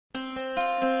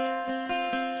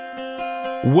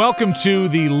Welcome to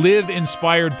the Live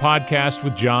Inspired podcast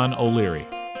with John O'Leary.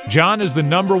 John is the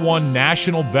 #1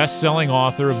 national best-selling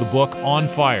author of the book On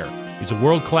Fire. He's a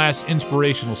world-class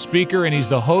inspirational speaker, and he's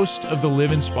the host of the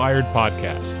Live Inspired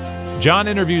podcast. John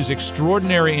interviews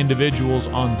extraordinary individuals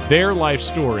on their life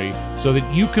story so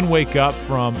that you can wake up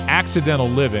from accidental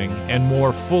living and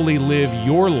more fully live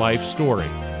your life story.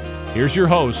 Here's your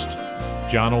host,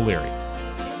 John O'Leary.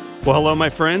 Well, hello, my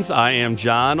friends. I am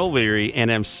John O'Leary,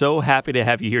 and I'm so happy to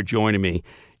have you here joining me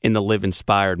in the Live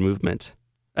Inspired movement.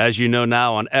 As you know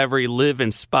now, on every Live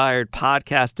Inspired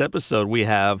podcast episode, we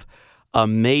have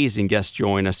amazing guests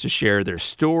join us to share their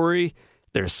story,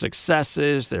 their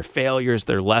successes, their failures,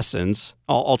 their lessons.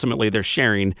 Ultimately, they're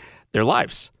sharing their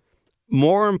lives.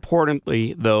 More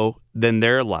importantly, though, than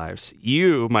their lives,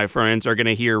 you, my friends, are going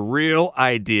to hear real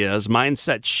ideas,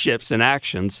 mindset shifts, and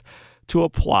actions to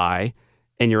apply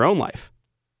in your own life.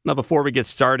 Now, before we get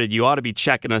started, you ought to be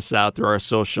checking us out through our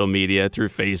social media, through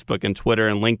Facebook and Twitter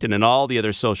and LinkedIn and all the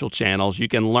other social channels. You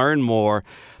can learn more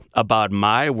about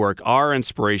my work, our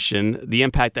inspiration, the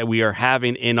impact that we are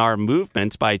having in our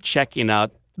movement by checking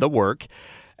out the work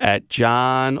at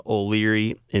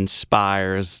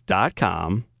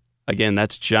JohnO'LearyInspires.com. Again,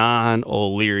 that's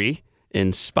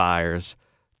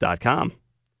JohnO'LearyInspires.com.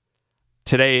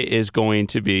 Today is going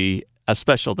to be a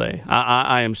special day.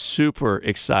 I am super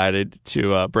excited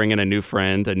to bring in a new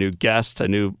friend, a new guest, a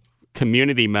new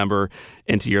community member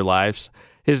into your lives.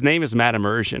 His name is Matt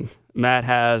Immersion. Matt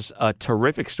has a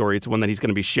terrific story. It's one that he's going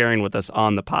to be sharing with us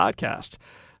on the podcast.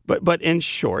 But in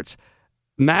short,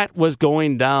 Matt was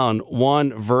going down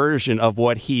one version of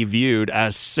what he viewed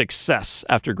as success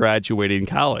after graduating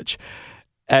college.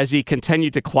 As he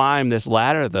continued to climb this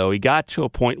ladder, though, he got to a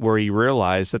point where he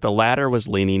realized that the ladder was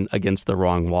leaning against the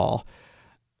wrong wall.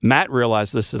 Matt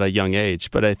realized this at a young age,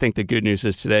 but I think the good news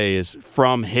is today is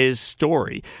from his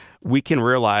story, we can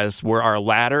realize where our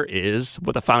ladder is,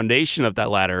 what the foundation of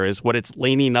that ladder is, what it's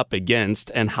leaning up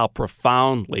against, and how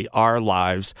profoundly our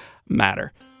lives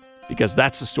matter. Because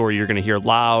that's the story you're going to hear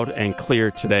loud and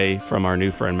clear today from our new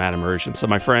friend, Matt Immersion. So,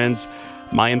 my friends,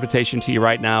 my invitation to you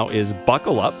right now is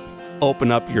buckle up.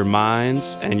 Open up your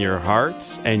minds and your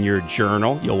hearts and your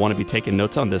journal. You'll want to be taking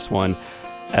notes on this one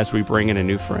as we bring in a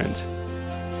new friend.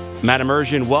 Matt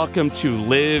Immersion, welcome to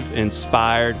Live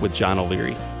Inspired with John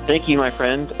O'Leary. Thank you, my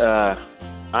friend.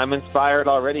 I'm inspired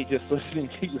already just listening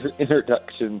to your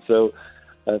introduction. So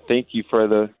thank you for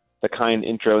the kind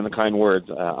intro and the kind words.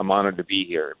 I'm honored to be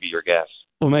here, be your guest.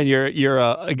 Well, man, you're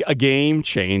a game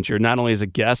changer, not only as a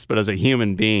guest, but as a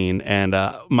human being. And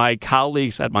my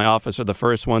colleagues at my office are the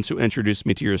first ones who introduced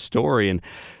me to your story. And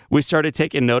we started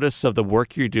taking notice of the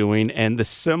work you're doing and the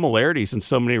similarities in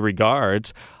so many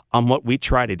regards on what we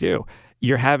try to do.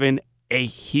 You're having a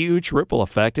huge ripple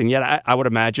effect. And yet I would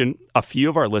imagine a few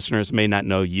of our listeners may not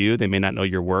know you. They may not know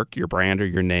your work, your brand, or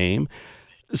your name.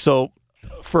 So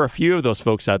for a few of those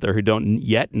folks out there who don't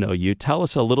yet know you, tell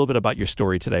us a little bit about your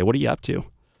story today. What are you up to?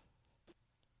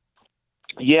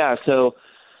 Yeah, so,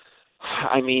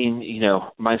 I mean,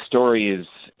 my story is,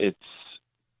 I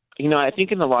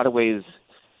think in a lot of ways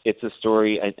it's a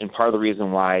story, and part of the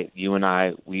reason why you and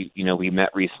I, we met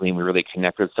recently and we really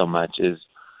connected so much is,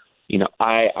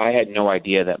 I had no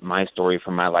idea that my story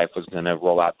from my life was going to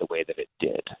roll out the way that it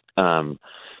did. And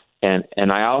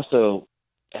I also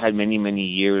had many, many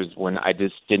years when I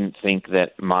just didn't think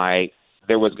that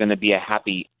there was going to be a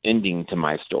happy ending to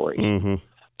my story. Mm-hmm.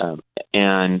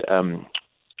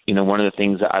 One of the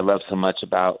things that I love so much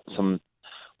about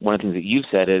one of the things that you've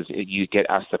said is you get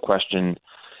asked the question,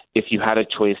 if you had a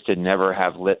choice to never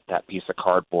have lit that piece of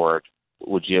cardboard,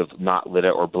 would you have not lit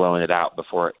it or blown it out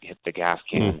before it hit the gas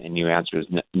can? And your answer is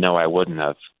no, I wouldn't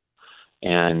have.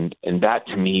 And that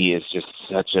to me is just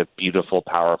such a beautiful,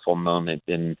 powerful moment.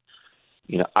 And,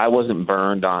 I wasn't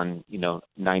burned on,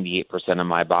 98% of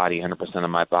my body, 100% of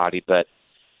my body, but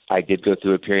I did go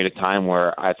through a period of time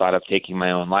where I thought of taking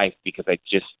my own life because I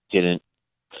just didn't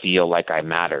feel like I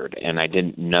mattered and I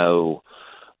didn't know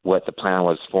what the plan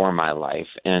was for my life.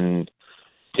 And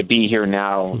to be here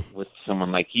now with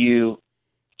someone like you,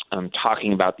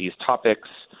 talking about these topics,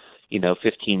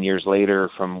 15 years later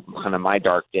from kind of my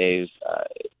dark days,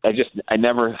 I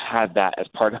never had that as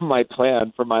part of my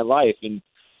plan for my life. And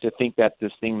to think that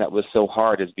this thing that was so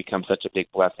hard has become such a big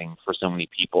blessing for so many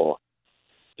people,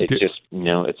 it's just,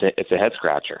 it's a head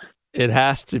scratcher. It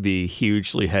has to be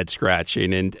hugely head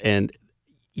scratching, and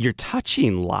you're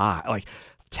touching like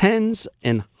tens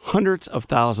and hundreds of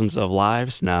thousands of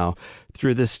lives now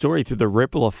through this story, through the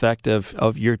ripple effect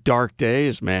of your dark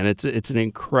days, man. It's an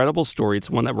incredible story. It's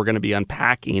one that we're going to be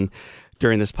unpacking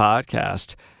during this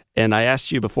podcast. And I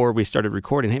asked you before we started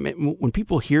recording, hey, man, when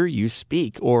people hear you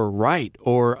speak or write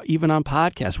or even on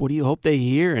podcasts, what do you hope they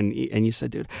hear? And you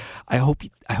said, dude, I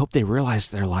hope they realize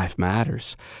their life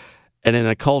matters. And in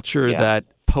a culture that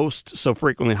posts so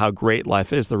frequently how great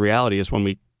life is, the reality is when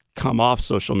we come off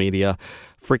social media,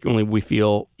 frequently we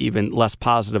feel even less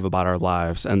positive about our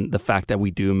lives and the fact that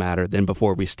we do matter than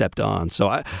before we stepped on. So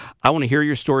I want to hear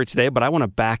your story today, but I want to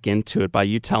back into it by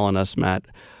you telling us, Matt,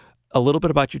 a little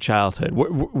bit about your childhood.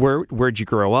 Where'd you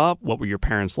grow up? What were your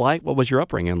parents like? What was your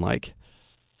upbringing like?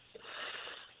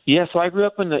 Yeah, so I grew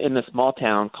up in a small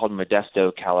town called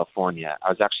Modesto, California. I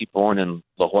was actually born in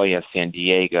La Jolla, San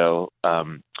Diego,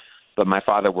 but my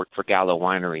father worked for Gallo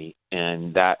Winery,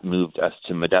 and that moved us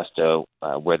to Modesto,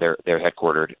 where they're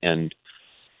headquartered. And,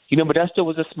 Modesto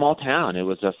was a small town. It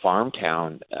was a farm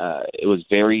town. It was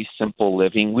very simple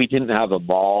living. We didn't have a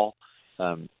mall.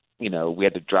 We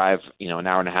had to drive, an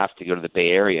hour and a half to go to the Bay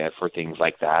Area for things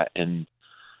like that. And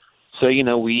so,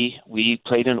 we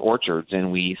played in orchards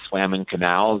and we swam in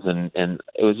canals, and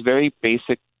it was very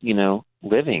basic,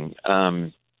 living.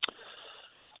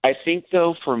 I think,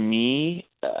 though, for me,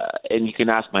 and you can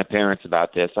ask my parents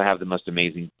about this, I have the most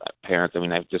amazing parents. I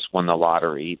mean, I've just won the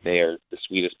lottery. They are the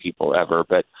sweetest people ever.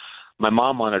 But my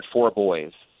mom wanted 4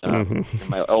 boys. And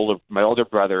my older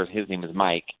brother, his name is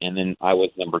Mike, and then I was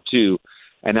number 2.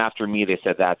 And after me, they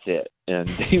said, that's it. And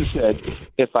they said,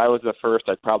 if I was the first,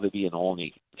 I'd probably be an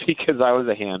only, because I was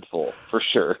a handful, for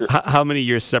sure. How many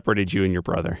years separated you and your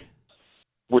brother?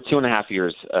 We're 2.5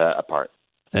 years apart.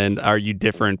 And are you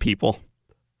different people?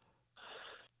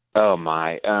 Oh,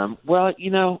 my. Well,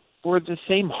 we're the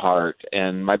same heart,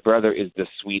 and my brother is the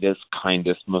sweetest,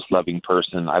 kindest, most loving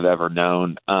person I've ever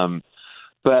known.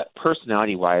 But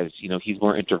personality-wise, he's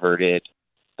more introverted.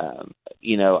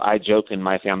 I joke in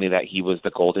my family that he was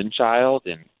the golden child,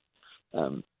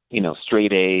 and,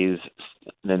 straight A's,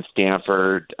 then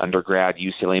Stanford, undergrad,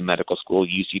 UCLA Medical School,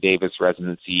 UC Davis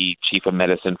residency, chief of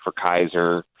medicine for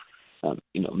Kaiser,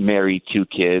 married, 2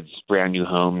 kids, brand new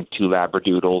home, 2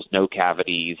 Labradoodles, no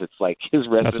cavities. It's like his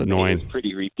resume is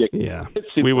pretty ridiculous. Yeah,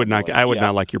 I would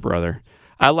not like your brother.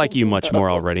 I like you much more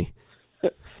already.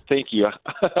 Thank you.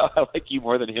 I like you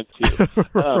more than him too.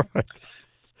 Right.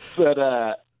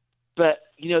 But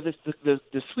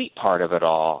the sweet part of it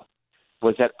all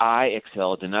was that I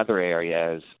excelled in other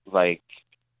areas, like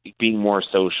being more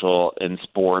social in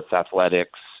sports,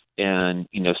 athletics, and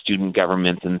student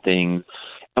government and things.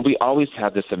 And we always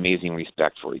had this amazing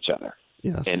respect for each other.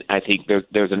 Yes. And I think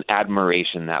there's an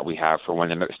admiration that we have for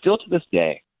one another. Still to this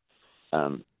day,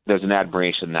 there's an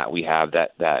admiration that we have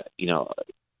that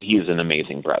he is an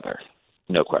amazing brother,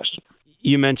 no question.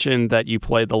 You mentioned that you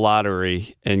played the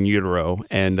lottery in utero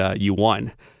and you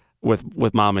won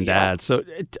with mom and dad. Yeah. So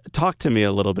talk to me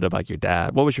a little bit about your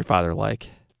dad. What was your father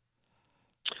like?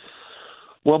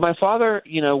 Well, my father,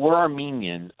 we're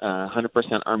Armenian,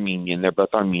 100% Armenian. They're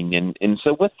both Armenian. And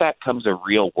so with that comes a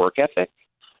real work ethic.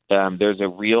 There's a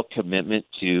real commitment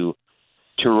to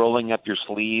rolling up your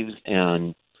sleeves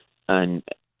and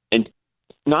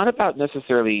not about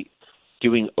necessarily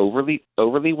doing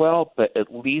overly well, but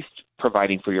at least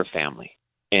providing for your family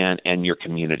and your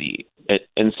community.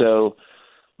 And so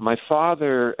my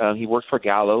father, he worked for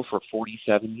Gallo for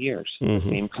 47 years, the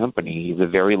same company. He's a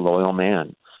very loyal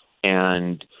man.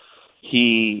 And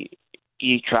he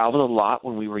traveled a lot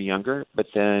when we were younger, but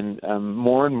then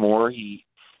more and more he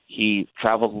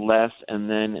traveled less. And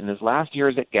then in his last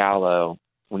years at Gallo,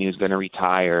 when he was going to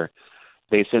retire,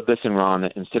 they said, listen, Ron,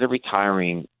 instead of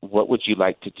retiring, what would you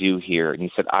like to do here? And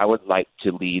he said, I would like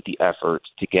to lead the effort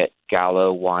to get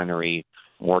Gallo Winery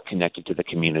more connected to the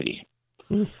community.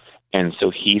 And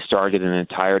so he started an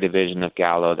entire division of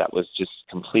Gallo that was just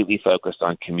completely focused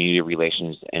on community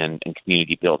relations and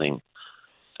community building.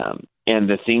 And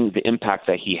the impact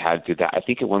that he had through that, I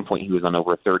think at one point he was on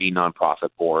over 30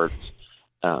 nonprofit boards.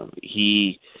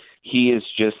 He is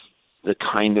just the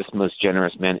kindest, most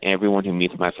generous man. Everyone who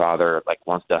meets my father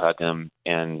wants to hug him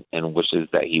and wishes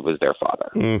that he was their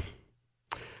father.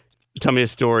 Tell me a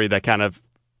story that kind of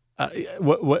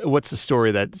what's the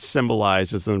story that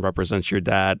symbolizes and represents your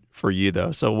dad for you,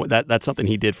 though? So that's something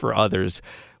he did for others.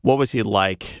 What was he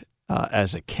like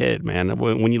as a kid, man?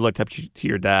 When you looked up to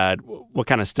your dad, what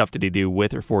kind of stuff did he do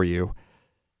with or for you?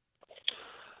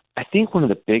 I think one of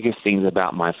the biggest things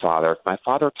about my father, if my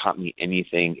father taught me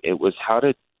anything, it was how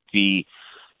to be,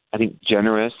 I think,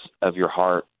 generous of your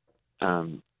heart,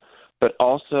 but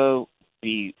also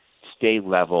stay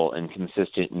level and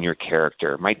consistent in your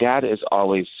character. My dad is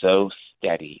always so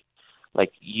steady.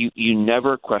 You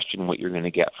never question what you're going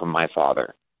to get from my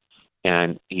father.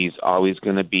 And he's always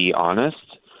going to be honest,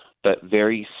 but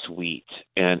very sweet.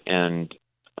 And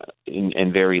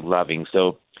and very loving.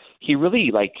 So he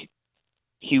really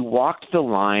he walked the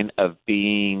line of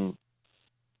being,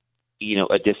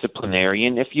 a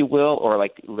disciplinarian, if you will, or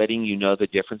letting you know the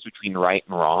difference between right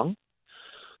and wrong,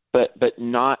 but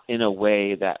not in a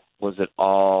way that was at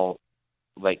all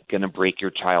going to break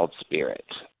your child's spirit.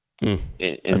 And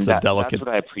that's a delicate that's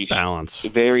what I appreciate. Balance.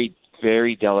 Very,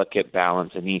 very delicate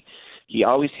balance. And he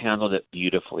always handled it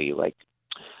beautifully.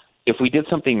 If we did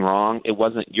something wrong, it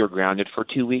wasn't you're grounded for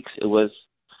 2 weeks. It was,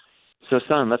 so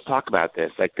son, let's talk about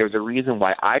this. There's a reason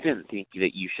why I didn't think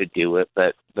that you should do it,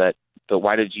 but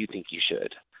why did you think you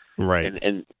should? Right.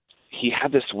 And he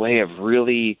had this way of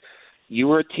really, you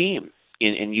were a team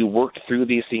and you worked through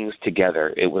these things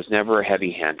together. It was never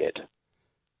heavy-handed.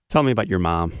 Tell me about your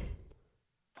mom.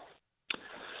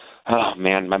 Oh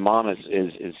man, my mom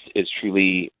is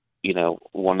truly,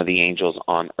 one of the angels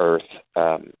on earth.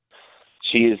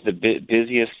 She is the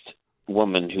busiest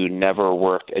woman who never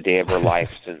worked a day of her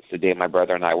life since the day my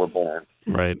brother and I were born.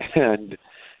 Right.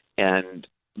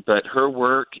 But her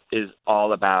work is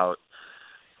all about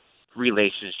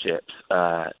relationships.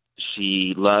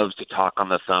 She loves to talk on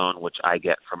the phone, which I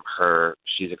get from her.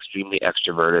 She's extremely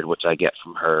extroverted, which I get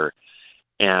from her.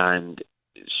 And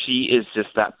she is just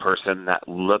that person that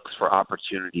looks for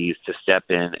opportunities to step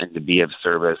in and to be of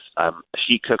service.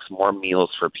 She cooks more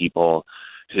meals for people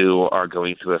who are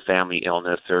going through a family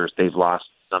illness or they've lost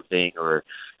something or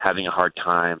having a hard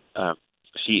time.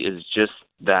 She is just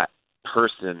that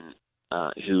person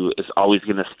who is always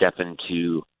going to step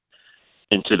into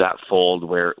that fold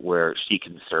where she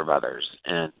can serve others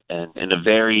and in a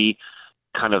very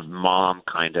kind of mom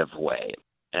kind of way.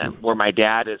 And where my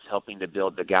dad is helping to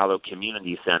build the Gallo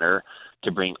Community Center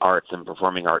to bring arts and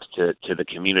performing arts to the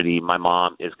community, my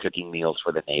mom is cooking meals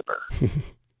for the neighbor.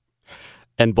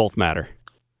 And both matter.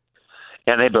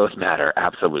 And they both matter,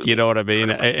 absolutely. You know what I mean?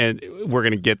 And we're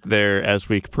going to get there as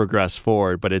we progress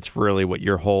forward, but it's really what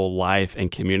your whole life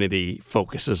and community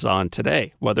focuses on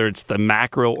today. Whether it's the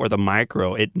macro or the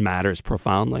micro, it matters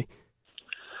profoundly.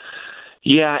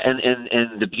 Yeah,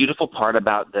 and the beautiful part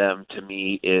about them to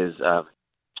me is,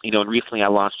 and recently I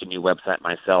launched a new website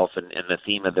myself, and the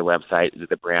theme of the website,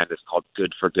 the brand is called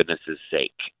Good for Goodness'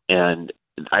 Sake. And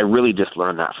I really just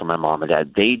learned that from my mom and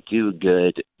dad. They do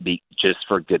good just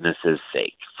for goodness'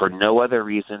 sake, for no other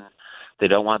reason. They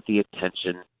don't want the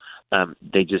attention.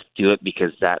 They just do it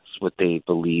because that's what they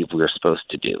believe we're supposed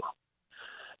to do.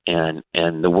 And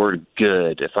the word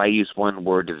good, if I use one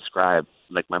word to describe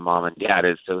my mom and dad,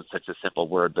 is such a simple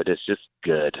word, but it's just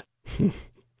good.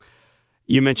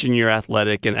 You mentioned you're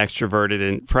athletic and extroverted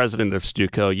and president of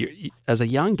Stuco. As a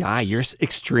young guy, you're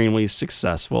extremely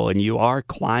successful, and you are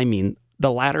climbing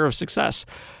the ladder of success.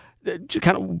 To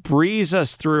kind of breeze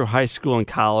us through high school and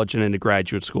college and into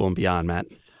graduate school and beyond, Matt.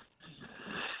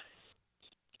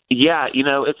 Yeah,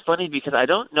 it's funny because I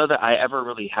don't know that I ever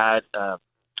really had I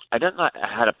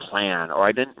had a plan, or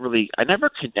I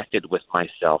never connected with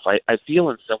myself. I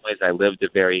feel in some ways I lived a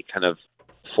very kind of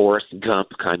Forrest Gump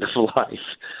kind of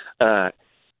life.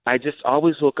 I just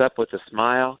always woke up with a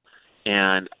smile,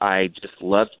 and I just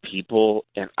loved people,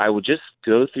 and I would just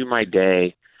go through my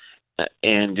day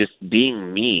and just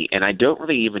being me. And I don't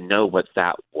really even know what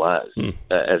that was,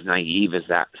 as naive as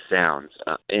that sounds.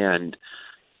 And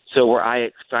so where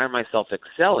I found myself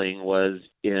excelling was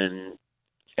in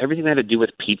everything that had to do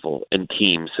with people and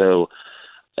teams. So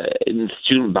in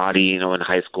student body, in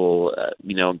high school,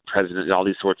 president, all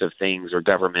these sorts of things, or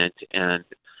government. And,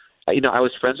 I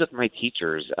was friends with my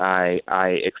teachers. I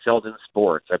excelled in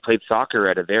sports. I played soccer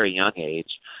at a very young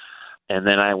age. And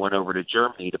then I went over to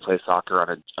Germany to play soccer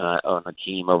on a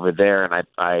team over there, and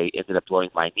I ended up blowing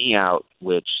my knee out,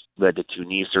 which led to 2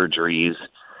 knee surgeries,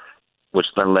 which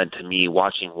then led to me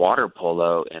watching water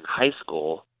polo in high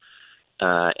school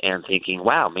and thinking,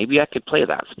 wow, maybe I could play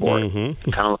that sport. Mm-hmm.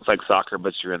 It kind of looks like soccer,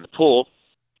 but you're in the pool.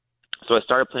 So I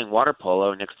started playing water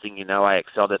polo. Next thing you know, I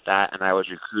excelled at that, and I was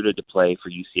recruited to play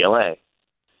for UCLA.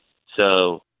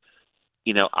 So,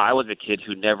 I was a kid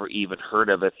who never even heard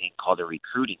of a thing called a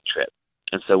recruiting trip.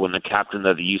 And so when the captain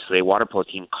of the UCLA water polo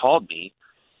team called me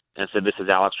and said, "This is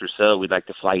Alex Rousseau, we'd like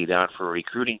to fly you down for a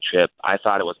recruiting trip," I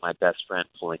thought it was my best friend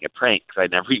pulling a prank because I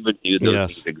never even knew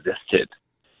those things existed.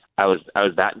 I was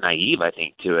that naive, I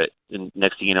think, to it. And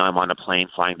next thing you know, I'm on a plane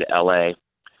flying to L.A.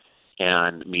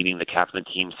 and meeting the captain of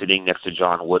the team, sitting next to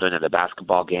John Wooden at a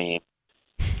basketball game.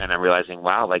 And I'm realizing,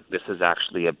 wow, this is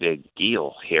actually a big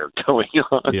deal here going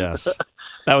on. Yes.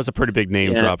 That was a pretty big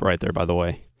name drop right there, by the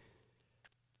way.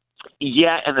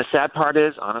 Yeah, and the sad part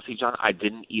is, honestly, John, I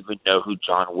didn't even know who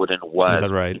John Wooden was Is that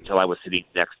right? until I was sitting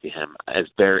next to him. As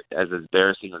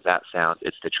embarrassing as that sounds,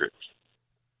 it's the truth.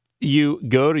 you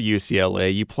go to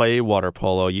UCLA, you play water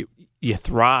polo, you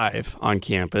thrive on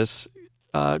campus.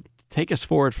 Take us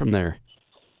forward from there.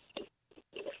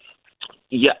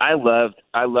 Yeah, I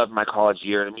loved my college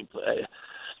year. I mean,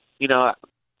 I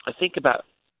think about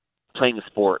playing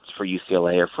sports for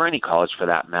UCLA or for any college for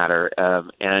that matter,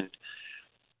 and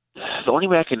the only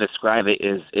way I can describe it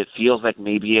is it feels like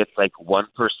maybe it's like 1%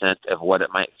 of what it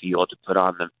might feel to put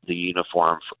on the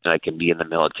uniform like and be in the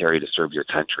military to serve your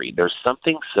country. There's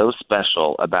something so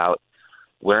special about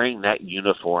wearing that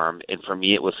uniform, and for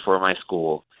me, it was for my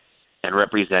school and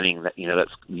representing that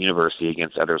that's university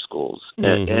against other schools,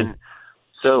 and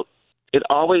so it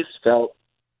always felt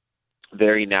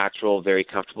very natural, very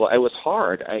comfortable. It was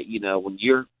hard, when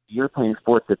you're playing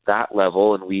sports at that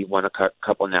level, and we won a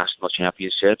couple of national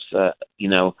championships.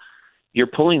 You're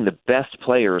pulling the best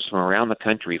players from around the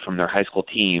country from their high school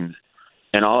teams,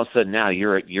 and all of a sudden now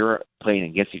you're playing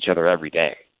against each other every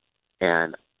day.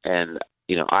 And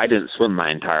I didn't swim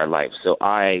my entire life, so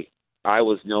I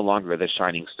was no longer the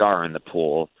shining star in the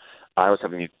pool. I was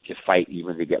having to fight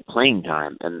even to get playing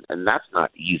time, and that's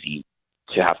not easy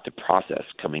to have to process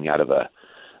coming out of a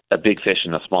big fish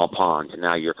in a small pond, and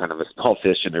now you're kind of a small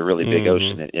fish in a really big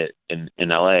ocean in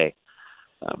LA.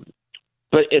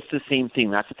 But it's the same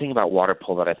thing. That's the thing about water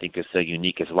polo that I think is so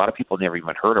unique, is a lot of people never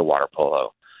even heard of water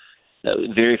polo.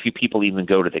 Very few people even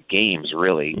go to the games,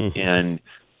 really. And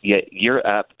yet you're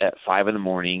up at 5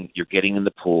 a.m, you're getting in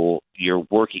the pool, you're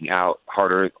working out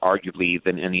harder, arguably,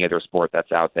 than any other sport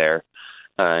that's out there.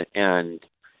 And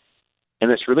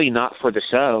it's really not for the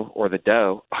show or the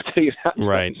dough, I'll tell you that.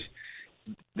 Right.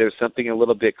 There's something a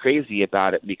little bit crazy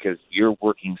about it because you're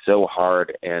working so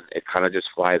hard and it kind of just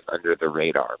flies under the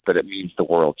radar, but it means the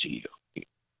world to you.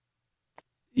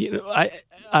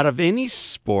 Out of any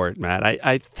sport, Matt,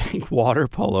 I think water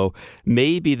polo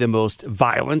may be the most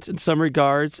violent in some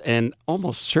regards and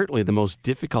almost certainly the most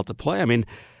difficult to play. I mean,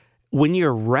 when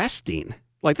you're resting,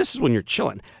 like this is when you're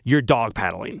chilling, you're dog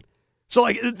paddling. So,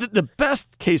 like, the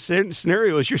best case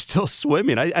scenario is you're still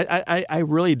swimming. I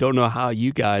really don't know how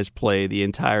you guys play the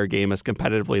entire game as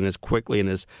competitively and as quickly and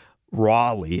as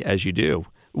rawly as you do.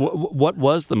 What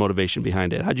was the motivation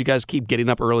behind it? How'd you guys keep getting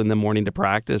up early in the morning to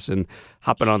practice and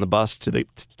hopping on the bus to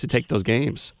take those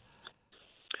games?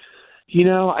 I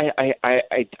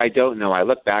don't know. I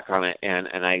look back on it and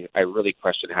I really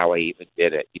question how I even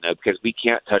did it, because we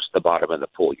can't touch the bottom of the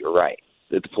pool. You're right.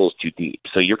 The pool's too deep.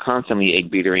 So you're constantly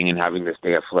egg beatering and having to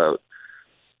stay afloat.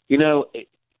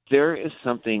 There is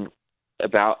something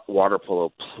about water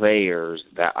polo players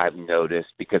that I've noticed,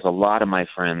 because a lot of my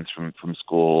friends from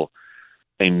school,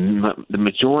 the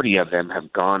majority of them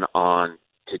have gone on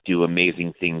to do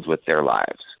amazing things with their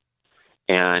lives.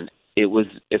 And it was,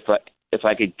 if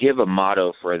I could give a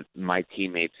motto for my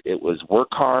teammates, it was work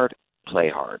hard, play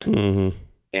hard. Mm-hmm.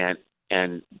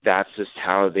 And that's just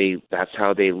how they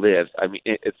lived. I mean,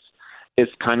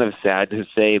 it's kind of sad to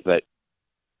say, but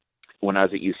when I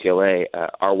was at UCLA,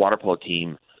 our water polo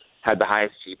team had the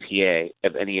highest GPA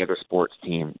of any other sports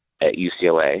team at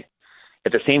UCLA.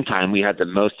 At the same time, we had the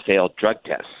most failed drug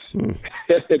tests than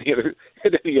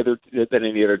any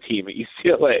other team at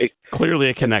UCLA. Clearly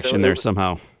a connection there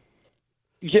somehow.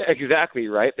 Yeah, exactly,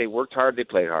 right? They worked hard, they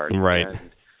played hard. Right.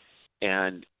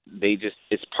 And they just,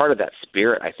 it's part of that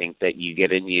spirit, I think, that you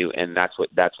get in you, and that's what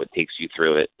takes you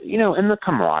through it. And the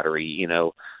camaraderie,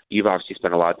 you've obviously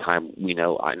spent a lot of time,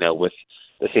 I know with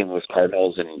the St. Louis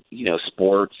Cardinals and,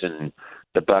 sports and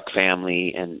the Buck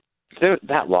family, and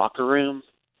that locker room,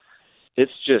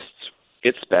 it's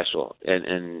special.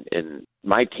 And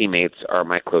my teammates are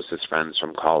my closest friends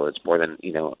from college, more than,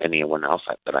 anyone else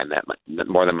that I met,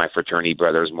 more than my fraternity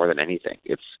brothers, more than anything.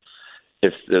 It's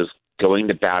those going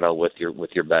to battle with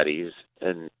your buddies,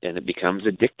 and it becomes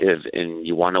addictive, and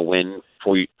you want to win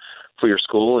for your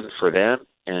school and for them,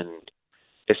 and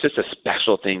it's just a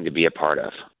special thing to be a part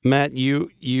of. Matt,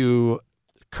 you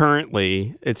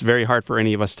currently, it's very hard for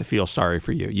any of us to feel sorry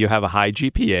for you. You have a high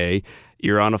GPA,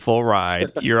 you're on a full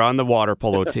ride, you're on the water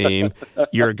polo team,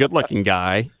 you're a good-looking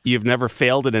guy, you've never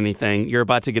failed at anything, you're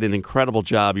about to get an incredible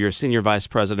job, you're a senior vice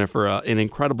president for an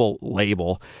incredible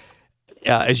label.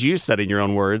 As you said in your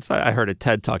own words, I heard a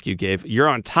TED Talk you gave, you're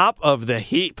on top of the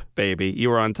heap, baby.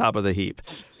 You were on top of the heap.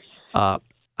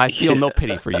 I feel no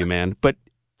pity for you, man. But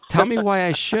tell me why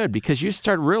I should, because you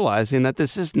start realizing that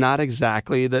this is not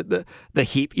exactly the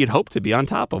heap you'd hope to be on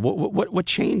top of. What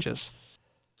changes?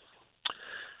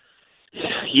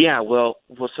 Yeah, well,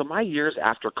 so my years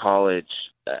after college,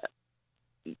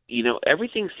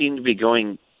 everything seemed to be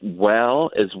going well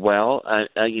as well.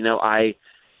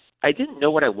 I didn't know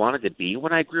what I wanted to be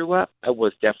when I grew up. I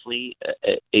was definitely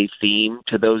a theme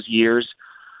to those years.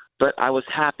 but I was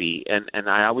happy, and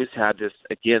I always had this.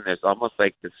 Again, there's almost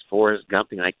like this Forrest Gump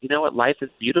thing, like, you know what, life is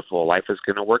beautiful, life is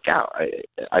going to work out.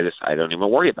 I don't even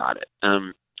worry about it.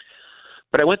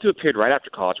 But I went through a period right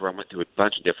after college where I went through a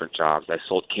bunch of different jobs. I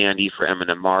sold candy for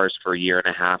M&M Mars for 1.5 years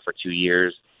or 2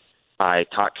 years. I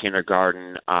taught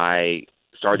kindergarten. I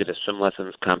started a swim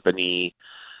lessons company.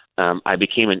 I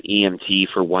became an EMT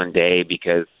for one day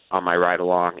because on my ride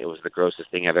along, it was the grossest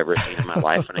thing I've ever seen in my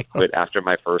life, and I quit after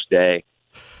my first day.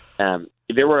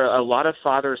 There were a lot of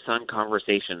father-son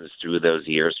conversations through those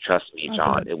years. Trust me,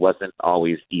 John. It wasn't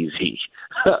always easy.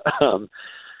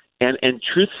 And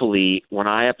truthfully, when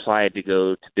I applied to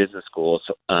go to business school,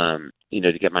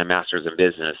 to get my master's in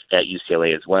business at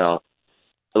UCLA as well,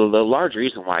 the large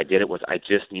reason why I did it was I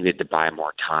just needed to buy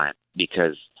more time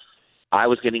because I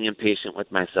was getting impatient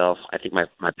with myself. I think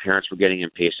my parents were getting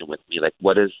impatient with me. Like,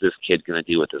 what is this kid going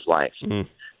to do with his life? Mm.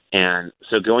 And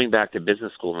so going back to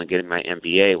business school and getting my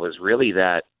MBA was really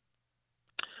that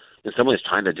in some ways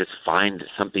trying to just find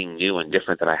something new and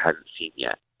different that I hadn't seen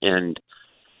yet. And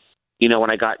when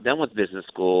I got done with business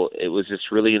school, it was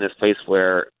just really in this place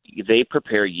where they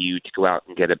prepare you to go out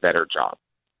and get a better job.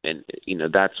 And,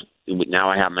 that's now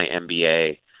I have my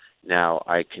MBA. Now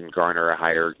I can garner a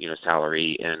higher,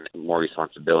 salary and more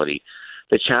responsibility.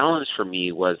 The challenge for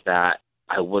me was that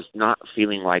I was not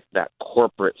feeling like that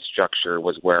corporate structure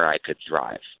was where I could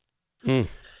thrive. Mm.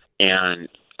 And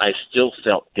I still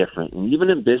felt different. And even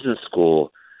in business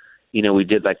school, we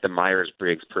did like the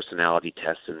Myers-Briggs personality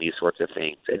tests and these sorts of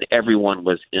things. And everyone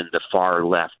was in the far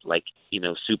left, like,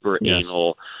 super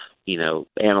anal,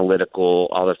 analytical,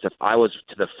 all this stuff. I was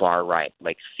to the far right,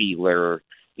 like feeler,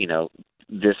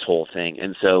 this whole thing.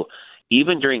 And so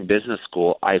even during business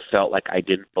school, I felt like I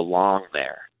didn't belong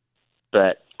there.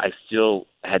 But I still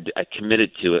I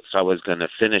committed to it, so I was going to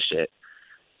finish it.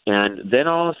 And then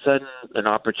all of a sudden, an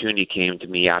opportunity came to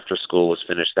me after school was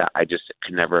finished that I just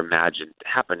could never imagine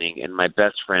happening. And my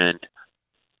best friend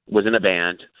was in a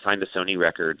band, signed to Sony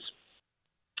Records.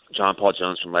 John Paul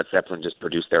Jones from Led Zeppelin just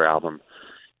produced their album,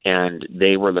 and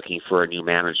they were looking for a new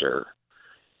manager.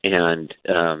 And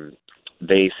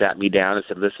they sat me down and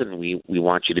said, listen, we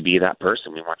want you to be that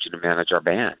person. We want you to manage our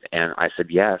band. And I said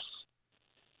yes.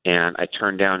 And I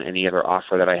turned down any other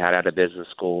offer that I had out of business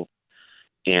school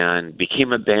and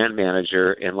became a band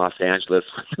manager in Los Angeles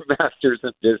with a master's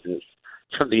in business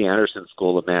from the Anderson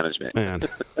School of Management. Man,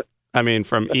 I mean,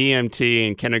 from EMT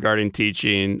and kindergarten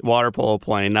teaching, water polo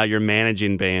playing, now you're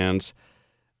managing bands.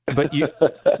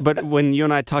 But when you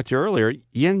and I talked to you earlier,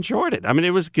 you enjoyed it. I mean,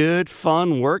 it was good,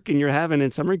 fun work, and you're having,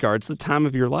 in some regards, the time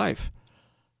of your life.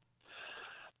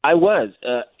 I was.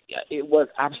 It was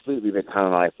absolutely the time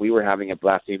of life. We were having a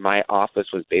blast. I mean, my office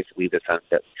was basically the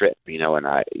Sunset Strip, and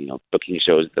I, booking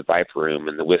shows at the Viper Room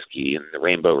and the Whiskey and the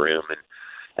Rainbow Room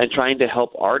and trying to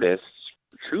help artists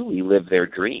truly live their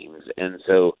dreams. And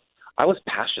so I was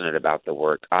passionate about the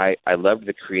work. I loved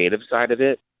the creative side of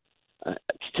it.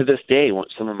 To this day,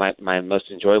 some of my most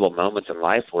enjoyable moments in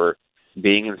life were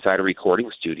being inside a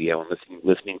recording studio and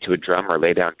listening to a drummer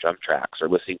lay down drum tracks or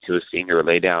listening to a singer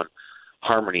lay down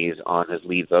harmonies on his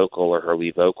lead vocal or her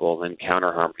lead vocal and then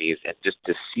counter harmonies, and just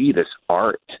to see this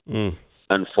art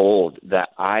unfold that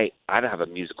I don't have a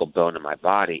musical bone in my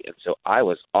body. And so I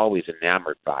was always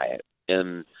enamored by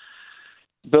it.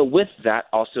 But with that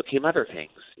also came other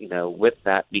things. With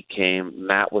that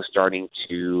Matt was starting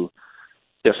to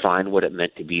define what it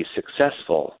meant to be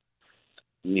successful.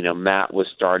 Matt was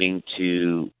starting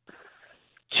to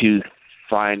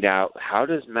find out, how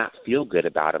does Matt feel good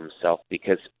about himself?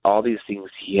 Because all these things,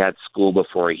 he had school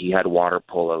before, he had water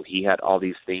polo, he had all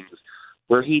these things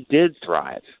where he did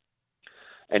thrive.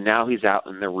 And now he's out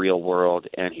in the real world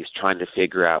and he's trying to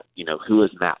figure out, who is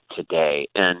Matt today?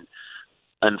 And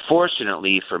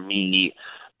unfortunately for me,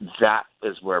 that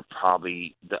is where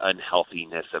probably the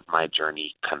unhealthiness of my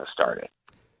journey kind of started.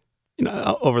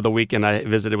 Over the weekend, I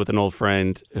visited with an old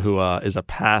friend who is a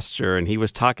pastor, and he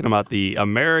was talking about the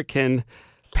American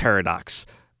paradox,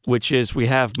 which is we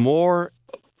have more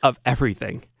of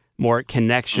everything, more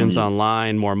connections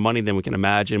online, more money than we can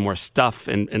imagine, more stuff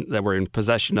and that we're in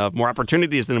possession of, more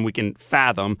opportunities than we can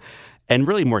fathom, and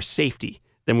really more safety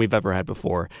than we've ever had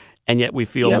before. And yet we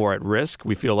feel more at risk,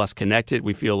 we feel less connected,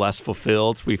 we feel less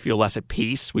fulfilled, we feel less at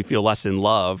peace, we feel less in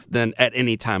love than at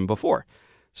any time before.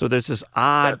 So there's this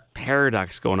odd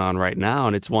paradox going on right now,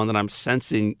 and it's one that I'm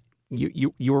sensing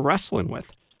you were wrestling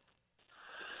with.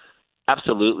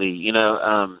 Absolutely.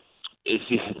 It's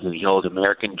the old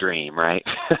American dream, right?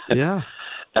 Yeah.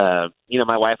 My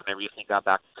wife and I recently got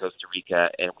back to Costa Rica,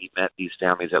 and we met these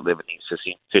families that live in these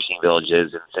fishing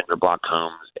villages and cinder block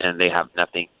homes, and they have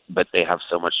nothing, but they have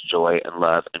so much joy and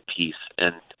love and peace.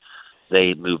 And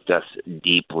they moved us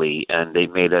deeply, and they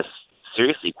made us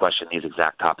seriously question these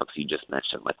exact topics you just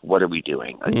mentioned. Like, what are we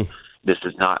doing? Like, this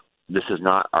is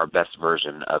not our best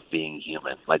version of being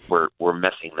human. Like, we're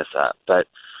messing this up. But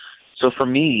so for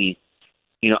me,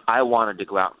 I wanted to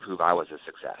go out and prove I was a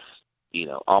success.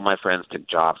 All my friends took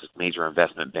jobs at major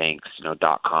investment banks,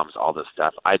 .coms, all this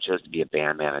stuff. I chose to be a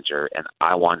band manager, and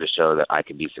I wanted to show that I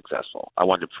could be successful. I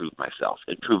wanted to prove myself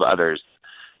and prove others,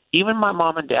 even my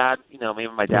mom and dad, maybe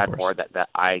my dad more, that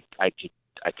I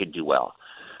could do well.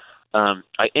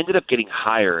 I ended up getting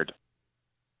hired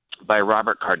by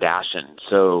Robert Kardashian.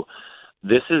 So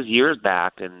this is years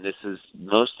back, and this is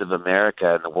most of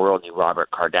America and the world knew Robert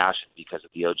Kardashian because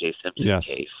of the O.J. Simpson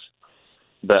case.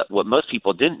 But what most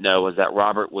people didn't know was that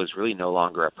Robert was really no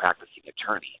longer a practicing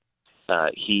attorney.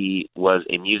 He was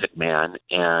a music man,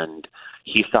 and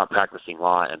he stopped practicing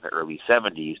law in the early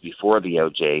 70s before the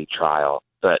O.J. trial.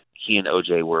 But he and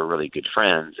O.J. were really good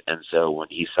friends, and so when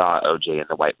he saw O.J. in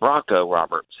the white Bronco,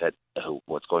 Robert said, "Oh,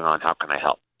 what's going on? How can I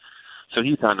help?" So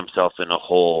he found himself in a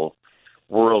whole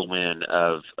whirlwind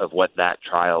of what that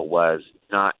trial was,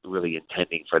 not really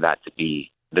intending for that to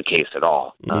be the case at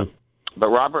all. But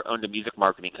Robert owned a music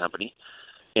marketing company,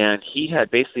 and he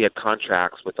had basically had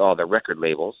contracts with all the record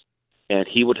labels, and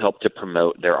he would help to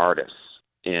promote their artists.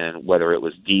 And whether it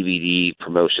was DVD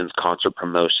promotions, concert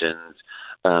promotions,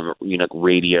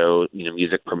 radio,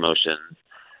 music promotions.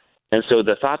 And so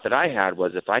the thought that I had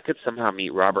was, if I could somehow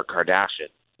meet Robert Kardashian,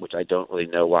 which I don't really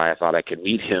know why I thought I could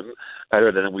meet him,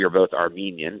 other than we were both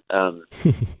Armenian.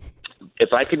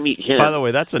 If I could meet him... By the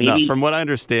way, that's enough. From what I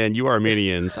understand, you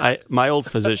Armenians, my old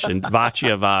physician,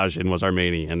 Vachia Vajan, was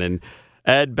Armenian, and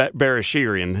Ed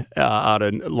Barashirian out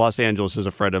in Los Angeles is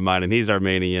a friend of mine, and he's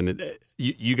Armenian.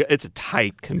 It's a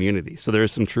tight community, so there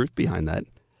is some truth behind that.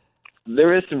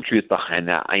 There is some truth behind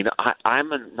that.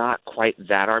 I'm not quite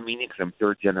that Armenian because I'm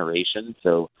third generation,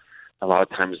 so a lot of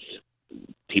times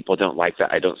people don't like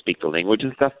that I don't speak the language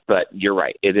and stuff, but you're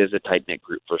right. It is a tight-knit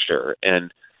group for sure.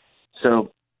 And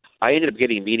so I ended up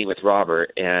getting a meeting with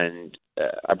Robert, and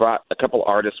I brought a couple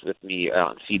artists with me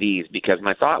on CDs because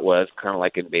my thought was kind of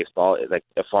like in baseball, like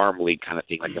a farm league kind of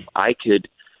thing. Like if I could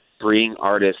bring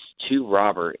artists to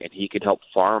Robert and he could help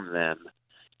farm them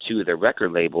to the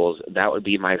record labels, that would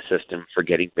be my system for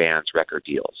getting bands record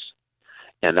deals.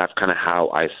 And that's kind of how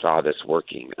I saw this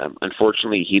working.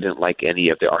 Unfortunately, he didn't like any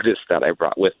of the artists that I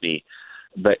brought with me,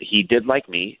 but he did like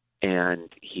me, and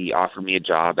he offered me a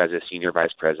job as a senior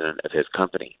vice president of his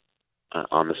company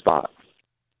on the spot.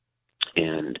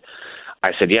 And I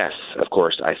said yes, of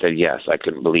course. I said yes. I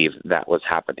couldn't believe that was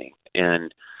happening.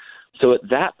 And so at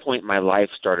that point, my life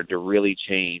started to really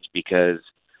change because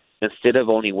instead of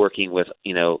only working with,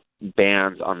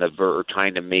 bands on the verge,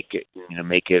 trying to make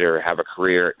it or have a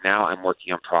career, now I'm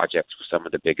working on projects for some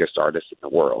of the biggest artists in the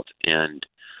world. And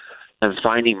I'm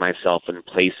finding myself in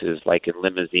places like in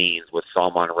limousines with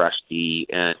Salman Rushdie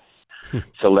and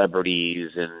celebrities,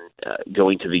 and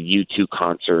going to the U2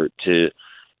 concert to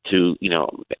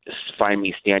find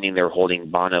me standing there holding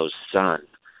Bono's son.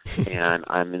 And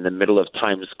I'm in the middle of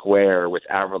Times Square with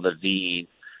Avril Lavigne,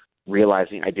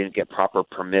 realizing I didn't get proper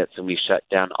permits, and we shut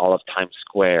down all of Times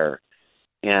Square.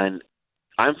 And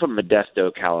I'm from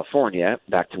Modesto, California,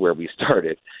 back to where we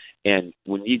started. And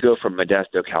when you go from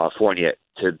Modesto, California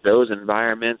to those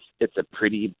environments, it's a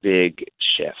pretty big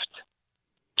shift.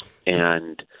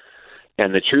 And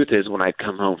the truth is, when I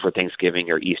come home for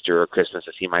Thanksgiving or Easter or Christmas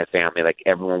to see my family, like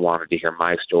everyone wanted to hear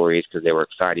my stories because they were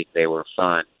exciting, they were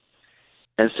fun.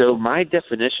 And so my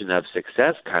definition of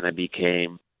success kind of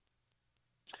became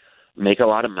make a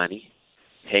lot of money,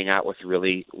 hang out with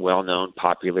really well-known,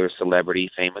 popular,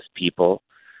 celebrity, famous people,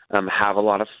 have a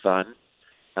lot of fun,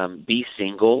 be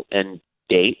single and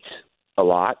date a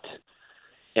lot.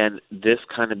 And this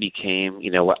kind of became,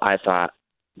 what I thought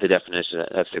the definition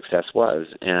of success was.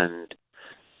 And,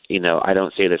 I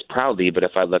don't say this proudly, but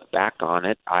if I look back on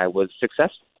it, I was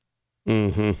successful.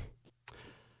 Mm-hmm.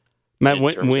 Matt,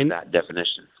 when that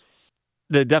definition.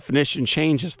 The definition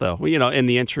changes, though. In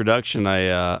the introduction,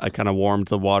 I kind of warmed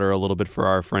the water a little bit for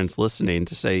our friends listening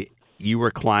to say you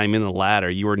were climbing the ladder,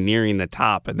 you were nearing the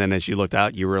top, and then as you looked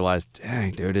out, you realized,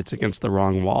 dang, dude, it's against the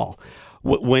wrong wall.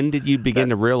 When did you begin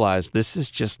to realize this is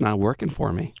just not working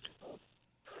for me?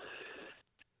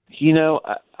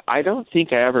 I don't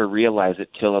think I ever realized it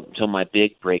till my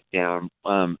big breakdown,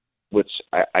 which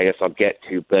I guess I'll get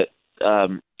to. But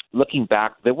looking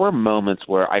back, there were moments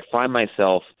where I find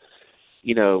myself,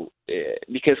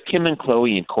 because Kim and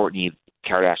Khloe and Kourtney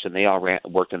Kardashian, they all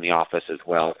worked in the office as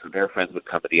well. So their friends would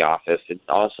come to the office, and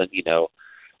all of a sudden,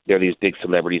 there are these big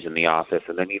celebrities in the office,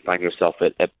 and then you find yourself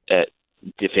at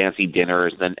fancy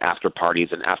dinners, then after parties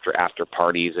and after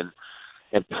parties and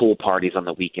pool parties on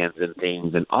the weekends and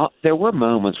things. And there were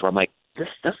moments where I'm like, this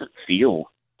doesn't feel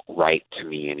right to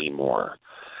me anymore.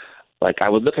 Like I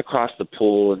would look across the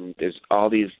pool and there's all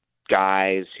these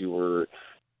guys who were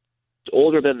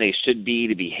older than they should be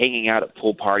to be hanging out at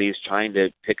pool parties trying to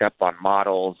pick up on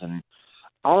models. And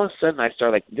all of a sudden I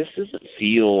started like, this doesn't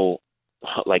feel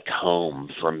like home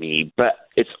for me, but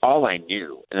it's all I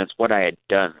knew. And it's what I had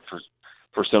done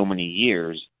for so many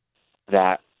years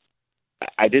that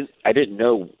I didn't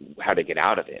know how to get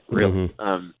out of it, really.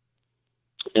 Mm-hmm.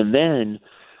 And then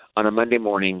on a Monday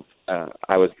morning,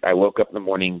 I woke up in the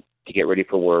morning to get ready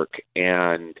for work,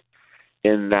 and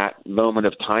in that moment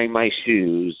of tying my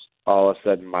shoes, all of a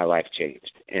sudden my life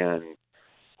changed, and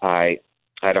I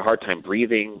had a hard time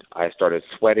breathing. I started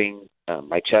sweating.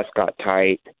 My chest got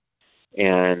tight,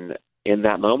 and in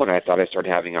that moment, I thought I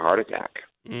started having a heart attack.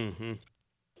 Mm-hmm.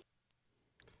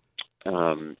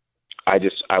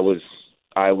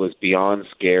 I was beyond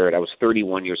scared. I was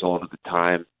 31 years old at the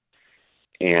time,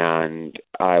 and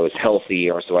I was healthy,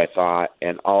 or so I thought,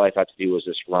 and all I thought to do was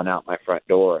just run out my front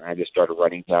door, and I just started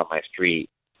running down my street.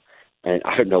 And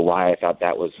I don't know why I thought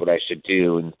that was what I should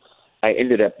do, and I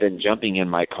ended up then jumping in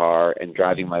my car and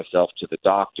driving myself to the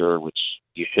doctor, which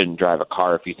you shouldn't drive a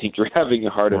car if you think you're having a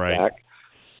heart attack.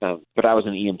 But I was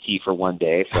an EMT for one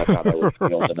day, so I thought I was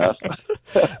skilled enough.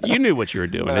 You knew what you were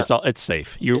doing. It's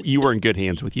safe. You were in good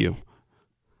hands with you.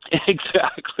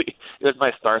 Exactly. It was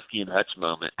my Starsky and Hutch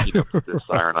moment, the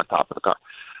siren on top of the car.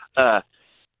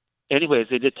 Anyways,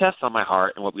 they did tests on my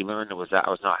heart, and what we learned was that I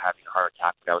was not having a heart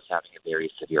attack, but I was having a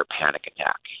very severe panic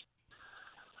attack.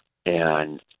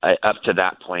 And up to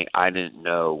that point, I didn't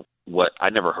know I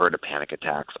never heard of panic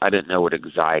attacks. I didn't know what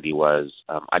anxiety was.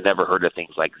 I never heard of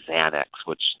things like Xanax,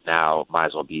 which now might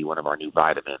as well be one of our new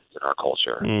vitamins in our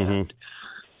culture. Mm-hmm.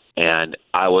 And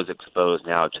I was exposed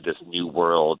now to this new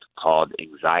world called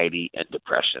anxiety and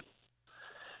depression.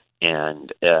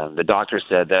 And the doctor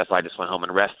said that if I just went home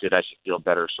and rested, I should feel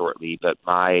better shortly. But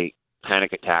my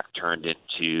panic attack turned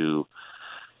into,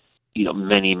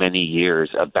 many, many years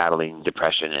of battling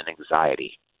depression and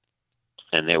anxiety.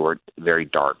 And they were very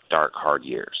dark, hard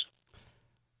years.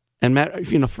 And Matt,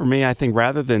 for me, I think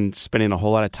rather than spending a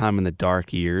whole lot of time in the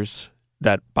dark years,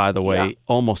 that, by the way,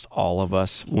 almost all of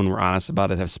us, when we're honest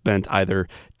about it, have spent either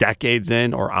decades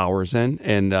in or hours in.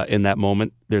 And in that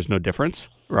moment, there's no difference,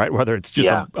 right? Whether it's just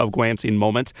a glancing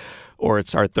moment or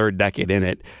it's our third decade in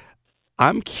it.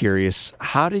 I'm curious,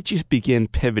 how did you begin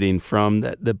pivoting from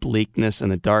the bleakness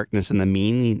and the darkness and the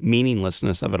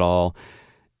meaninglessness of it all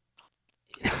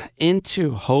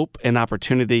into hope and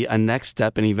opportunity, a next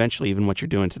step, and eventually even what you're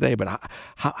doing today? But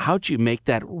how'd you make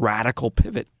that radical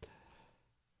pivot?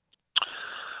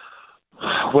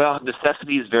 Well,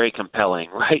 necessity is very compelling,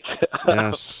 right?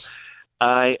 Yes.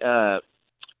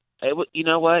 You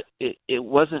know what? It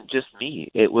wasn't just me.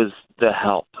 It was the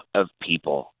help of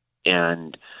people.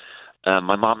 And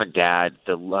my mom and dad,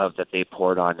 the love that they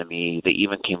poured onto me, they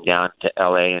even came down to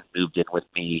L.A. and moved in with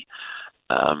me.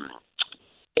 A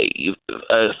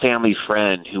family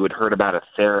friend who had heard about a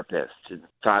therapist and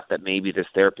thought that maybe this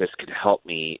therapist could help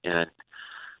me. And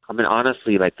I mean,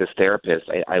 honestly, like this therapist,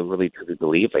 I really truly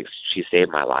believe like she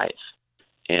saved my life.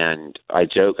 And I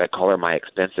joke, I call her my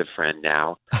expensive friend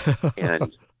now.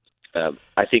 And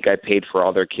I think I paid for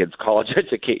all their kids' college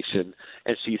education,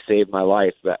 and she saved my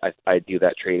life. But I do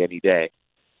that trade any day.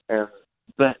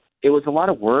 But it was a lot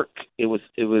of work. It was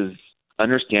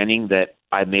understanding that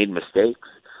I made mistakes.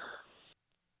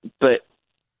 But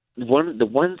the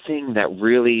one thing that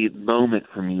really moment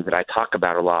for me that I talk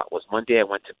about a lot was one day I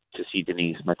went to see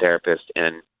Denise, my therapist,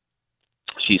 and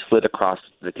she slid across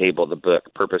the table the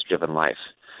book, Purpose Driven Life.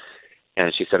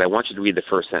 And she said, I want you to read the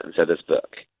first sentence of this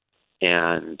book,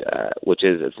 and which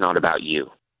is, it's not about you.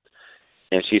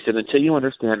 And she said, until you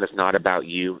understand it's not about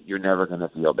you, you're never going to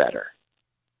feel better.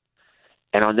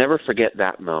 And I'll never forget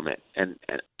that moment. And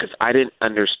because I didn't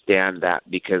understand that,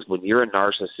 because when you're a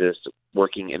narcissist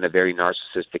working in a very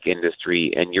narcissistic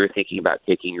industry and you're thinking about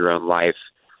taking your own life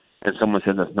and someone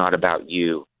says it's not about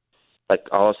you, like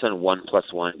all of a sudden 1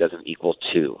 + 1 doesn't equal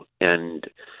 2. And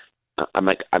I'm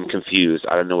like, I'm confused.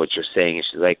 I don't know what you're saying. And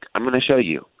she's like, I'm going to show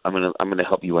you. I'm going to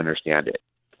help you understand it.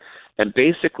 And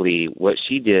basically what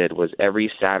she did was every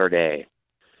Saturday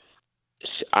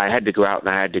I had to go out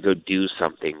and I had to go do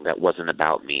something that wasn't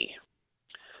about me.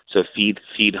 So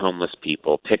feed homeless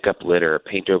people, pick up litter,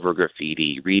 paint over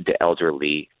graffiti, read to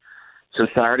elderly. So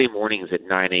Saturday mornings at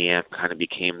 9 a.m. kind of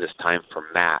became this time for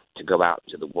Matt to go out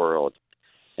into the world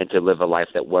and to live a life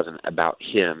that wasn't about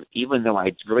him, even though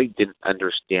I really didn't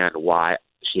understand why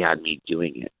she had me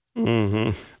doing it.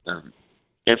 Mm-hmm.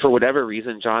 And for whatever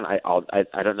reason, John, I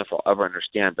don't know if I'll ever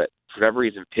understand, but for whatever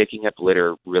reason, picking up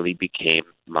litter really became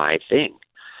my thing.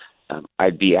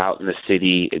 I'd be out in the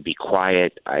city, it'd be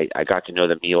quiet. I got to know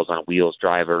the Meals on Wheels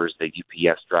drivers, the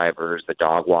UPS drivers, the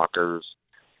dog walkers.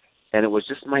 And it was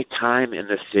just my time in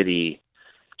the city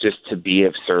just to be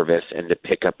of service and to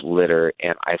pick up litter.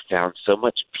 And I found so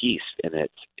much peace in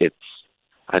it.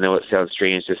 I know it sounds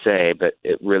strange to say, but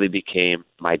it really became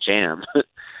my jam.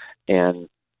 And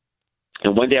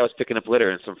one day I was picking up litter,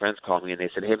 and some friends called me, and they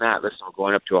said, "Hey, Matt, listen, we're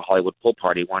going up to a Hollywood pool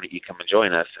party. Why don't you come and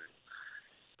join us?" And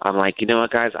I'm like, you know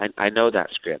what, guys? I know that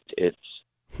script. It's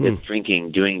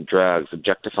drinking, doing drugs,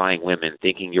 objectifying women,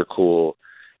 thinking you're cool.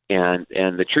 And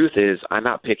the truth is, I'm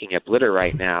not picking up litter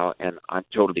right now, and I'm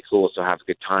totally cool, so have a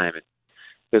good time. And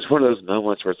it was one of those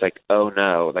moments where it's like, oh,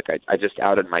 no, like I just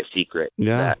outed my secret.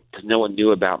 Yeah. Because no one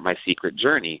knew about my secret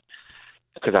journey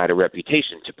because I had a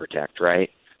reputation to protect, right?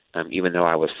 Even though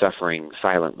I was suffering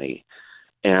silently.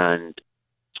 And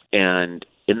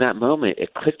in that moment,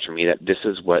 it clicked for me that this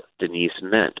is what Denise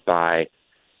meant by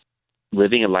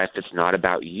living a life that's not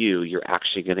about you. You're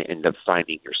actually going to end up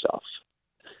finding yourself.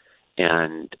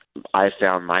 And I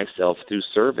found myself through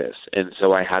service. And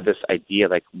so I had this idea,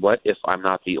 like, what if I'm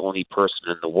not the only person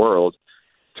in the world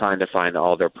trying to find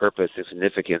all their purpose and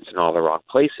significance in all the wrong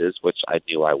places, which I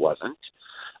knew I wasn't,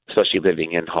 especially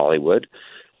living in Hollywood.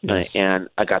 Yes. And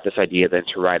I got this idea then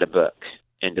to write a book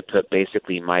and to put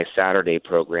basically my Saturday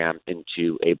program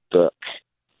into a book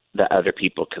that other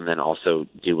people can then also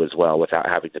do as well without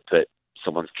having to put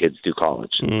someone's kids through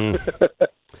college.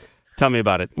 Tell me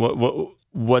about it.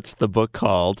 What's the book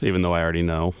called, even though I already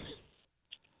know?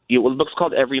 Yeah, well, the book's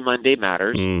called Every Monday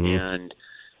Matters, and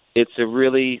it's a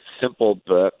really simple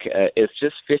book. It's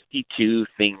just 52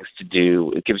 things to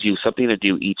do. It gives you something to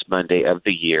do each Monday of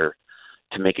the year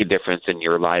to make a difference in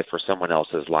your life or someone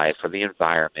else's life or the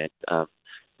environment.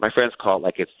 My friends call it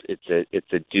like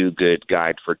it's a do-good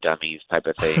guide for dummies type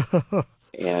of thing.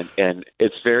 and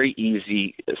it's very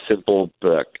easy, a simple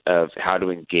book of how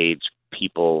to engage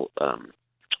people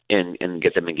and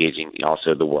get them engaging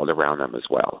also the world around them as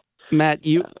well. Matt,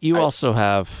 you also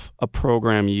have a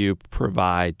program you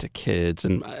provide to kids,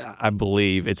 and I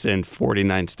believe it's in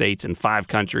 49 states and 5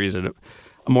 countries, and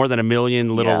more than 1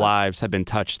 million little lives have been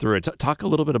touched through it. Talk a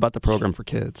little bit about the program for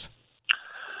kids.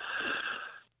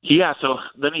 Yeah, so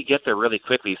let me get there really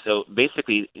quickly. So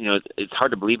basically, it's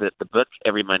hard to believe that the book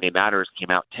Every Monday Matters came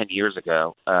out 10 years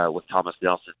ago with Thomas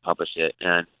Nelson published it.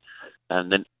 And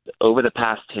then over the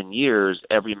past 10 years,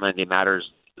 Every Monday Matters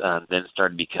then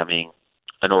started becoming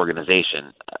an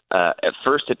organization. At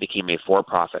first, it became a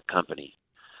for-profit company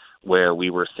where we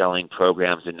were selling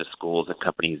programs into schools and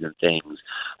companies and things.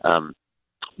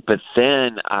 But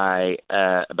then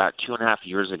about 2.5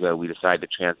 years ago, we decided to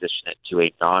transition it to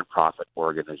a nonprofit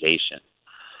organization.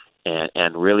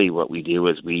 And really what we do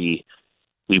is we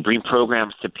bring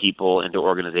programs to people, into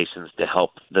organizations to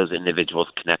help those individuals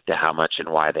connect to how much and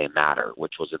why they matter,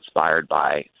 which was inspired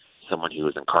by someone who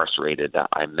was incarcerated that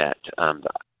I met.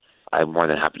 I'm more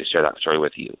than happy to share that story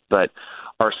with you. But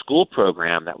our school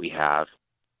program that we have,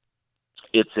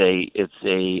 it's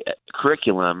a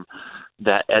curriculum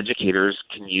that educators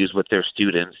can use with their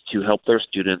students to help their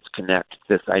students connect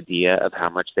this idea of how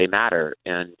much they matter.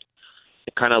 And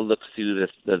it kind of looks through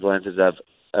the lenses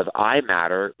of I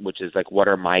matter, which is like, what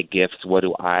are my gifts? Where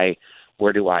do I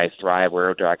thrive?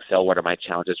 Where do I excel? What are my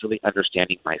challenges? Really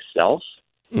understanding myself,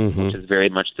 which is very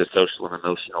much the social and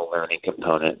emotional learning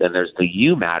component. Then there's the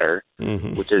you matter,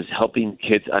 which is helping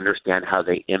kids understand how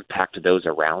they impact those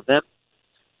around them.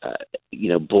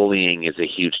 Bullying is a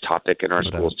huge topic in our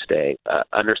schools today.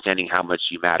 Understanding how much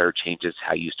you matter changes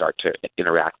how you start to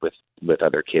interact with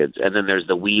other kids. And then there's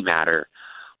the we matter,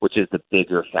 which is the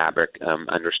bigger fabric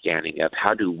understanding of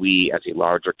how do we as a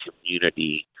larger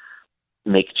community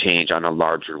make change on a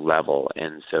larger level.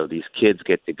 And so these kids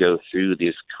get to go through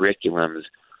these curriculums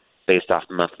based off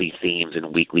monthly themes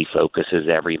and weekly focuses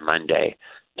every Monday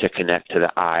to connect to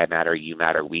the I matter, you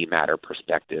matter, we matter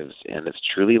perspectives. And it's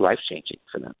truly life-changing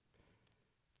for them.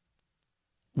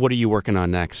 What are you working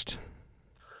on next?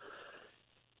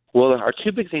 Well, our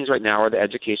 2 big things right now are the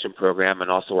education program and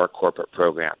also our corporate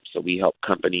program. So we help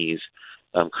companies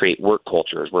create work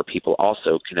cultures where people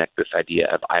also connect this idea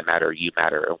of I matter, you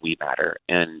matter, and we matter.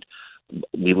 And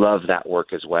we love that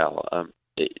work as well.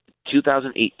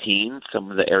 2018,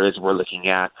 some of the areas we're looking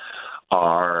at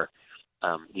are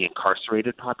the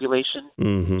incarcerated population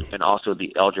and also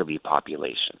the elderly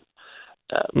population.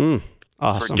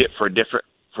 Awesome.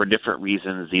 For different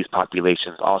reasons, these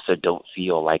populations also don't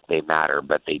feel like they matter,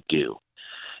 but they do.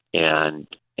 And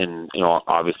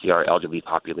obviously our elderly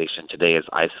population today is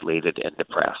isolated and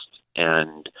depressed.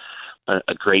 And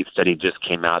a great study just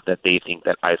came out that they think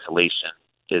that isolation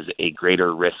is a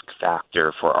greater risk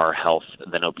factor for our health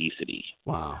than obesity.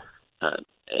 Wow.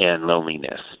 And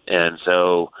loneliness. And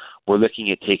so we're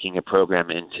looking at taking a program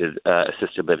into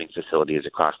assisted living facilities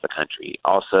across the country.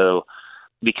 Also,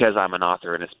 because I'm an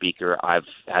author and a speaker, I've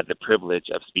had the privilege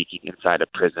of speaking inside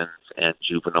of prisons and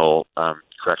juvenile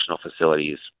correctional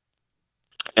facilities.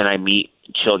 And I meet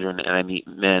children and I meet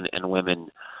men and women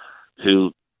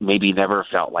who maybe never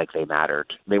felt like they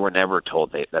mattered. They were never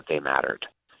told that they mattered.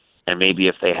 And maybe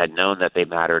if they had known that they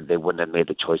mattered, they wouldn't have made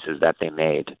the choices that they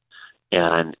made.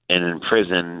 And in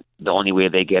prison, the only way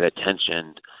they get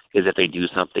attention is if they do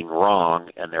something wrong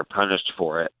and they're punished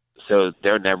for it. So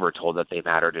they're never told that they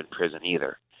mattered in prison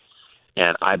either.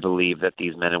 And I believe that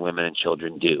these men and women and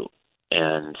children do.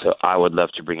 And so I would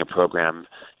love to bring a program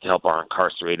to help our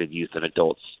incarcerated youth and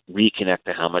adults reconnect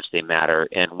to how much they matter.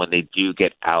 And when they do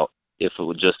get out, if it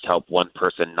would just help one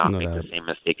person not make the same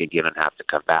mistake again and have to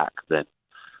come back, then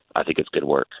I think it's good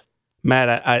work. Matt,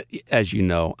 I, as you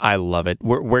know, I love it.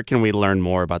 Where can we learn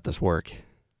more about this work?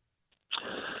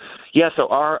 Yeah, so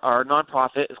our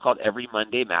nonprofit is called Every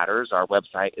Monday Matters. Our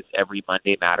website is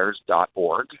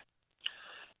everymondaymatters.org.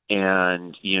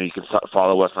 And, you can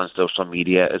follow us on social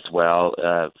media as well.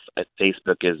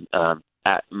 Facebook is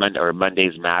at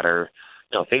Mondays Matter.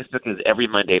 No, Facebook is Every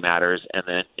Monday Matters, and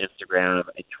then Instagram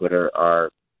and Twitter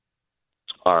are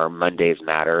Mondays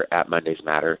Matter, at Mondays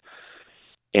Matter.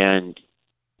 And,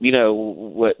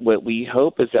 what we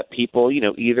hope is that people,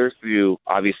 either through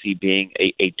obviously being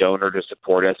a donor to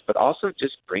support us, but also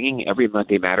just bringing Every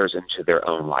Monday Matters into their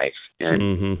own life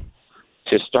and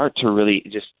to start to really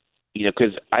just,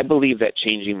 because I believe that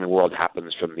changing the world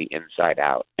happens from the inside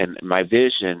out. And my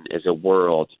vision is a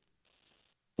world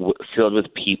filled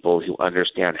with people who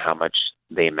understand how much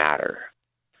they matter.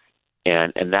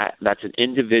 And that's an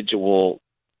individual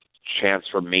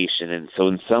transformation. And so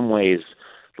in some ways,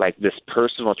 like this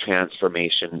personal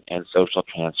transformation and social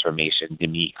transformation to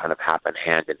me kind of happen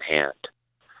hand in hand.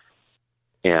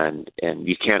 And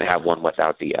you can't have one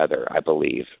without the other, I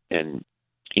believe. And,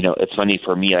 it's funny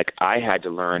for me, like I had to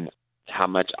learn how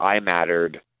much I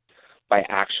mattered by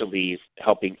actually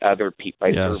helping other people,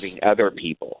 by serving other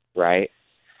people, right?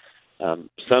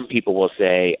 Some people will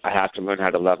say, I have to learn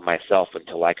how to love myself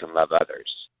until I can love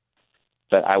others.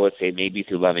 But I would say maybe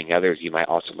through loving others, you might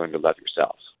also learn to love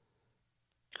yourself.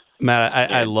 Matt,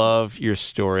 I love your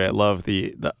story. I love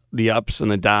the ups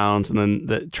and the downs, and then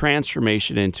the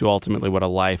transformation into ultimately what a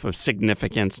life of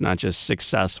significance, not just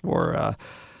success for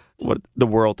what the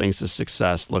world thinks is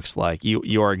success looks like.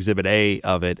 You are exhibit A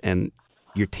of it, and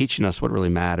you're teaching us what really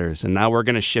matters. And now we're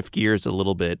going to shift gears a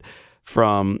little bit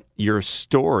from your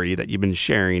story that you've been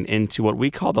sharing into what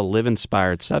we call the Live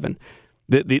Inspired 7.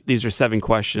 These are 7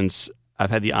 questions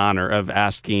I've had the honor of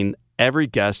asking every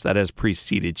guest that has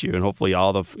preceded you, and hopefully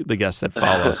all the guests that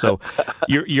follow. So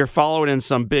you're following in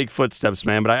some big footsteps,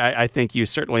 man, but I think you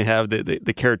certainly have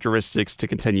the characteristics to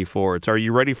continue forward. So are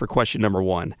you ready for question number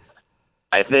 1?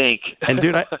 I think. And,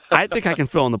 dude, I think I can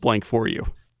fill in the blank for you.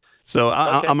 So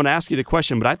I'm going to ask you the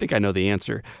question, but I think I know the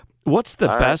answer. What's the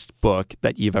best book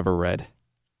that you've ever read?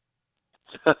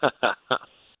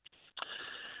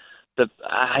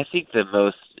 I think the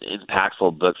most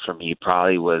impactful book for me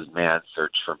probably was Man's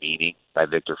Search for Meaning by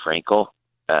Viktor Frankl.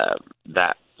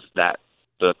 That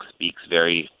book speaks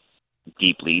very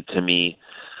deeply to me.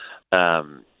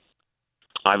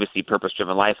 Obviously, Purpose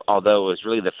Driven Life, although it was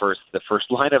really the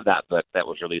first line of that book that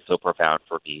was really so profound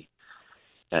for me.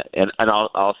 And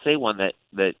I'll say one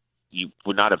that you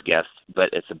would not have guessed, but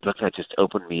it's a book that just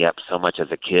opened me up so much as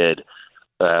a kid,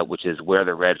 which is Where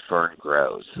the Red Fern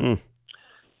Grows.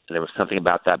 And there was something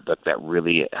about that book that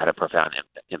really had a profound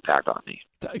impact on me.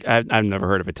 I've never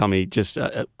heard of it. Tell me just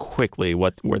quickly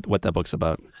what that book's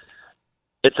about.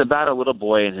 It's about a little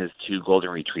boy and his 2 golden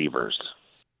retrievers.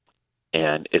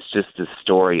 And it's just this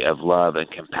story of love and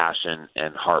compassion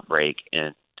and heartbreak.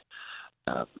 And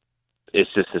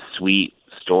it's just a sweet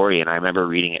story. And I remember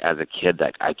reading it as a kid.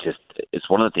 It's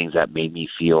one of the things that made me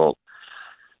feel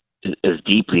as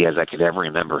deeply as I could ever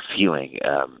remember feeling.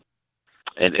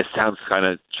 And it sounds kind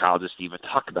of childish to even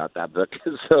talk about that book.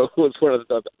 So it was one of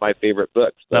my favorite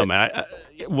books. But, no, man.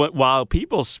 While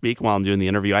people speak while I'm doing the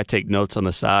interview, I take notes on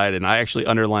the side, and I actually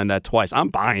underline that twice. I'm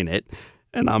buying it,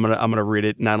 and I'm gonna read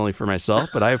it not only for myself,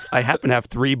 but I happen to have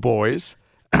 3 boys.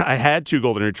 I had 2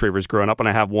 golden retrievers growing up, and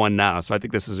I have 1 now. So I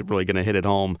think this is really going to hit it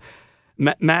home.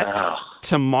 Matt,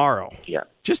 tomorrow,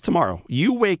 just tomorrow,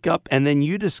 you wake up and then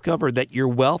you discover that your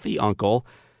wealthy uncle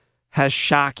has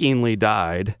shockingly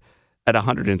died at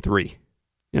 103.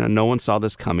 No one saw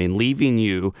this coming, leaving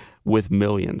you with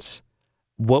millions.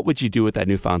 what would you do with that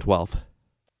newfound wealth?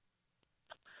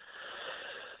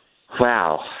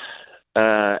 Wow.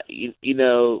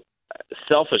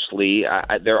 Selfishly,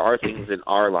 there are things in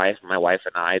our life, my wife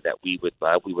and I, that we would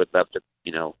love. We would love to,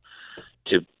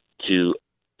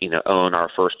 own our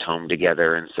first home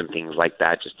together and some things like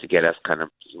that, just to get us kind of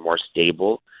more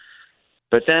stable.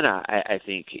 But then I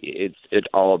think it'd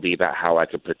all be about how I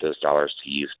could put those dollars to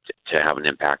use to have an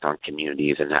impact on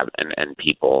communities and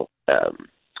people.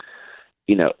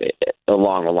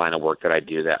 Along the line of work that I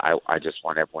do, that I just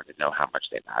want everyone to know how much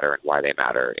they matter and why they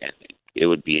matter, and it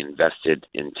would be invested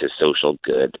into social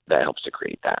good that helps to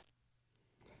create that.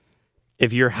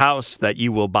 If your house that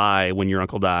you will buy when your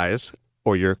uncle dies,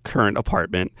 or your current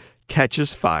apartment,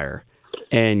 catches fire,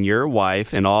 and your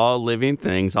wife and all living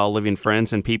things, all living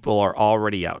friends and people are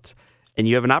already out, and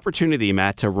you have an opportunity,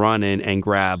 Matt, to run in and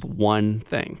grab one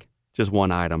thing, just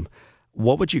one item,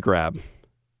 what would you grab?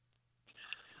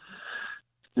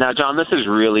 Now, John, this is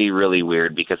really, really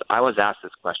weird because I was asked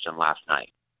this question last night.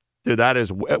 Dude,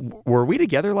 were we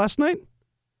together last night?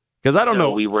 Because I don't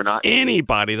know we were not.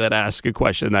 Anybody that asked a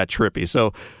question that trippy.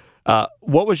 So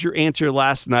what was your answer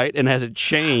last night, and has it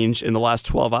changed in the last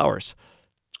 12 hours?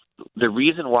 The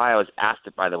reason why I was asked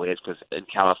it, by the way, is because in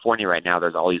California right now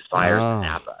there's all these fires in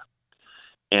Napa.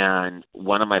 And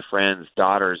one of my friend's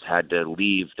daughters had to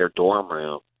leave their dorm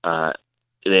room.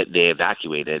 They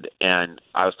evacuated, and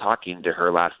I was talking to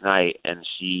her last night, and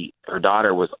her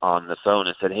daughter was on the phone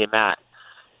and said, "Hey, Matt,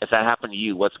 if that happened to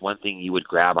you, what's one thing you would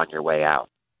grab on your way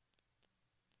out?"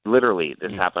 Literally,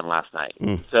 this happened last night.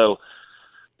 So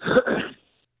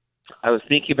I was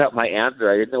thinking about my answer.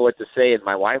 I didn't know what to say, and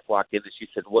my wife walked in, and she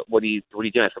said, "What are you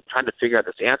doing?" I said, "I'm trying to figure out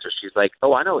this answer." She's like,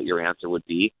 "Oh, I know what your answer would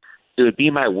be. It would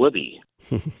be my whoopee."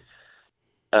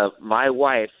 My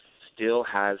wife still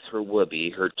has her whoopee,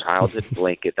 her childhood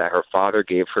blanket that her father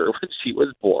gave her when she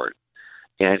was born,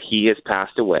 and he has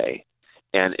passed away,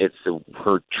 and it's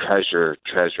her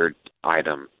treasured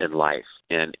item in life,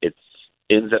 and it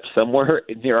ends up somewhere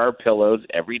near our pillows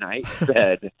every night in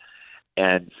bed,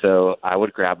 and so I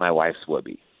would grab my wife's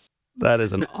whoopee. That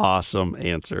is an awesome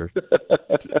answer.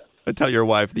 I tell your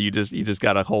wife that you just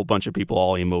got a whole bunch of people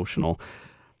all emotional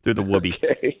through the whoopee.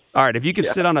 Okay. All right, if you could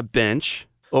sit on a bench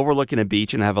overlooking a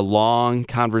beach and have a long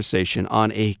conversation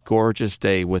on a gorgeous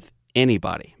day with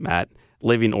anybody, Matt,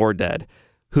 living or dead,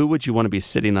 who would you want to be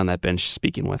sitting on that bench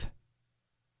speaking with?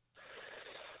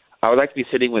 I would like to be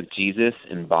sitting with Jesus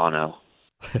and Bono.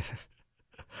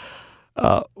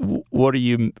 What are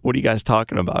you guys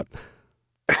talking about?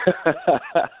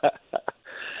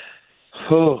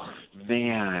 Oh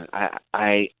man,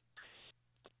 I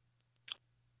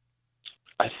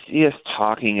see us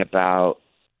talking about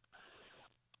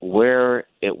where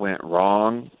it went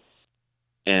wrong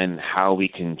and how we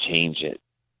can change it.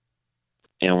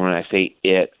 And when I say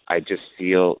it, I just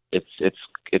feel it's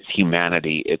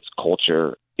humanity, it's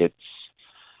culture, it's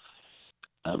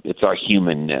our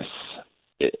humanness.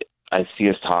 I see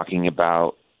us talking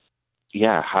about,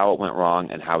 how it went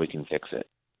wrong and how we can fix it.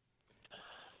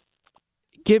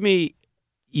 Give me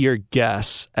your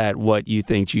guess at what you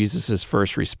think Jesus'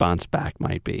 first response back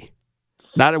might be.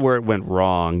 Not at where it went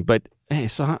wrong, but hey,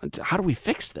 so how do we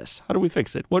fix this? How do we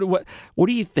fix it? What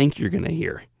do you think you're going to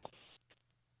hear?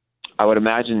 I would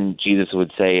imagine Jesus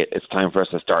would say it's time for us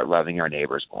to start loving our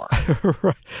neighbors more.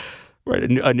 Right.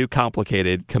 A new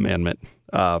complicated commandment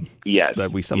yes.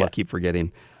 that we somehow keep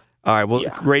forgetting. All right. Well,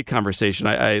 great conversation.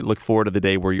 I look forward to the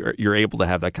day where you're able to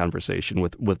have that conversation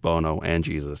with Bono and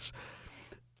Jesus.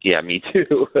 Yeah, me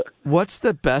too. What's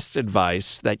the best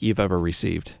advice that you've ever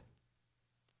received?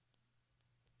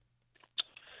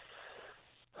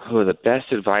 Oh, the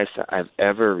best advice that I've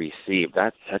ever received.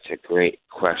 That's such a great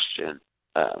question.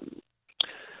 I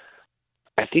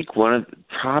think one of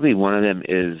them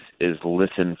is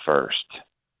listen first.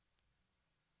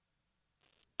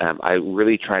 I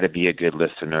really try to be a good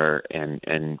listener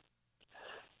and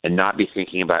not be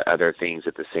thinking about other things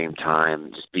at the same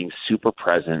time. Just being super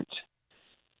present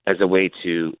as a way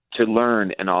to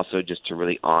learn, and also just to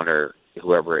really honor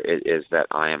whoever it is that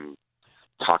I am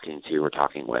talking to or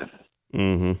talking with.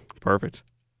 Mm-hmm. Perfect.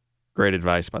 Great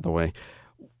advice, by the way.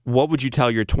 What would you tell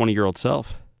your 20-year-old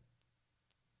self?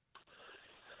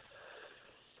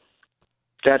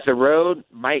 That the road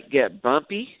might get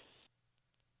bumpy,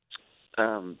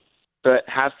 but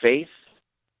have faith,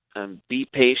 be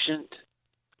patient,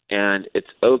 and it's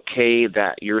okay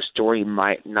that your story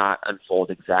might not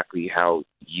unfold exactly how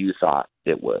you thought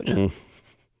it would. Mm-hmm.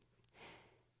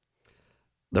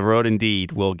 The road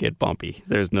indeed will get bumpy.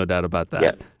 There's no doubt about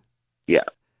that. Yeah.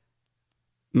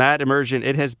 Matt Immersion,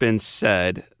 it has been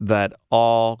said that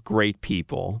all great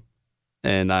people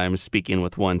and I'm speaking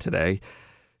with one today,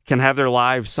 can have their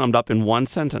lives summed up in one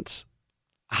sentence.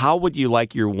 How would you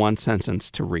like your one sentence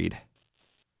to read?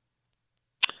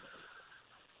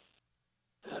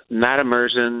 Matt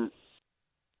Immersion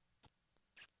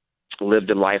lived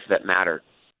a life that mattered.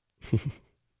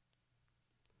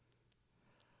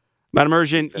 Matt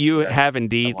Immersion, you have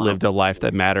indeed lived a life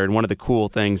that mattered. And one of the cool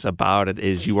things about it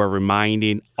is you are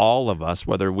reminding all of us,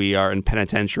 whether we are in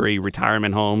penitentiary,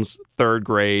 retirement homes, third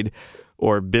grade,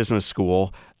 or business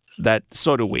school, that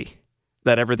so do we.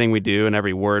 That everything we do and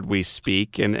every word we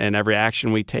speak and every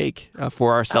action we take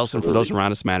for ourselves and for those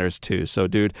around us matters too. So,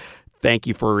 dude, thank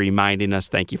you for reminding us.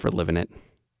 Thank you for living it.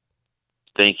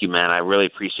 Thank you, man. I really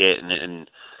appreciate it. And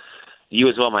you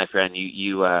as well, my friend.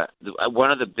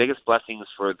 One of the biggest blessings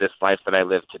for this life that I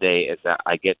live today is that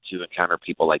I get to encounter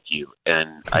people like you,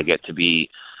 and I get to be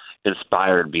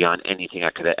inspired beyond anything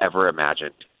I could have ever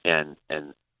imagined. And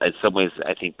in some ways,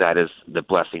 I think that is the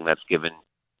blessing that's given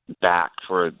back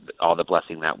for all the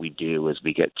blessing that we do, is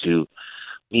we get to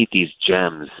meet these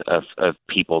gems of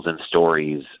peoples and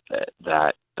stories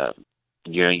that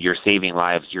you're saving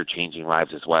lives, you're changing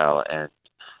lives as well, and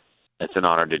it's an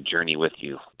honor to journey with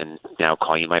you and now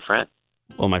call you my friend.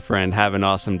 Well, my friend, have an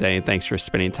awesome day, and thanks for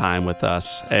spending time with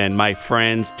us. And my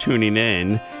friends tuning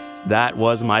in, that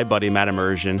was my buddy Matt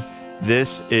Immersion.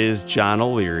 This is John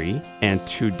O'Leary, and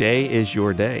today is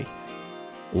your day.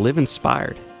 Live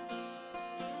inspired.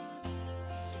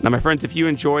 Now, my friends, if you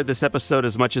enjoyed this episode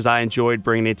as much as I enjoyed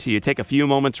bringing it to you, take a few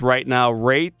moments right now,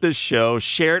 rate the show,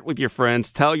 share it with your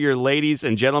friends, tell your ladies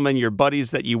and gentlemen, your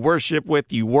buddies that you worship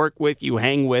with, you work with, you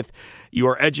hang with, you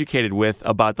are educated with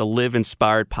about the Live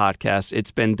Inspired podcast.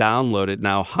 It's been downloaded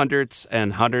now hundreds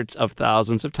and hundreds of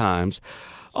thousands of times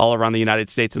all around the United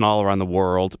States and all around the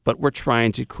world, but we're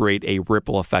trying to create a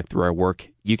ripple effect through our work.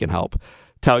 You can help.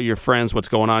 Tell your friends what's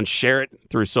going on. Share it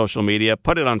through social media.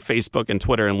 Put it on Facebook and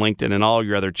Twitter and LinkedIn and all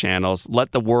your other channels.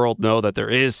 Let the world know that there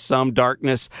is some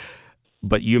darkness,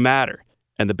 but you matter,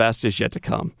 and the best is yet to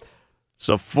come.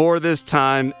 So for this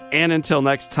time and until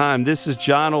next time, this is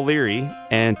John O'Leary,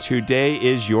 and today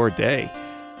is your day.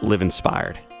 Live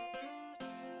inspired.